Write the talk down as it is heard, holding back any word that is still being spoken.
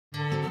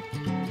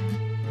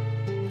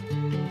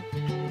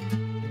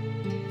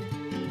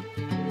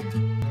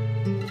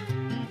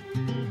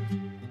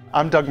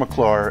I'm Doug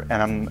McClure,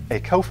 and I'm a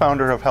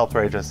co-founder of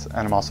Healthrageous,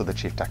 and I'm also the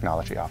Chief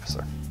Technology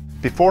Officer.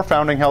 Before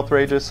founding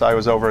Healthrageous, I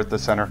was over at the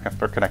Center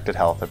for Connected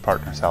Health at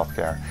Partners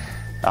Healthcare.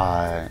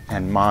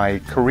 And my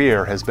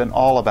career has been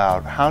all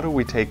about how do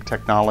we take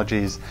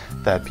technologies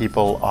that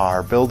people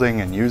are building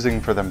and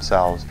using for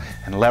themselves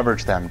and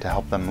leverage them to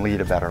help them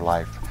lead a better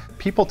life.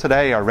 People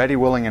today are ready,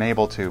 willing, and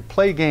able to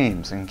play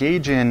games,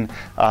 engage in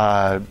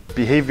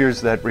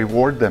behaviors that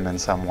reward them in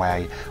some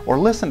way, or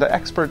listen to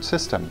expert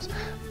systems.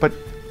 But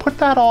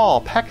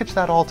package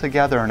that all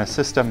together in a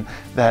system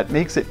that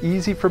makes it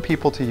easy for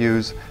people to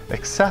use,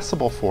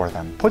 accessible for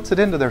them, puts it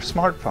into their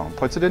smartphone,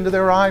 puts it into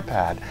their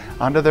iPad,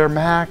 onto their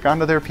Mac,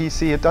 onto their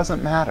PC, it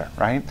doesn't matter,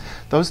 right?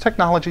 Those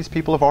technologies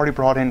people have already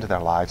brought into their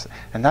lives,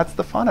 and that's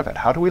the fun of it.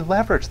 How do we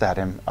leverage that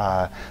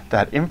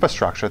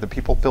infrastructure that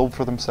people build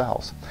for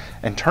themselves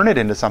and turn it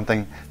into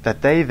something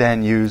that they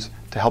then use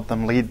to help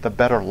them lead the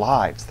better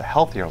lives, the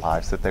healthier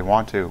lives that they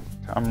want to?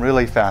 I'm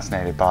really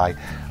fascinated by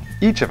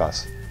each of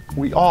us.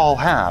 We all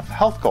have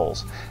health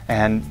goals,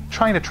 and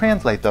trying to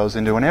translate those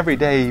into an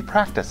everyday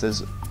practice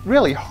is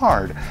really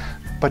hard.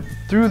 But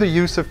through the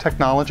use of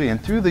technology and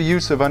through the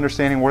use of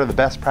understanding what are the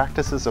best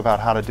practices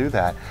about how to do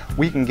that,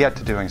 we can get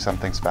to doing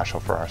something special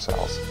for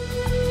ourselves.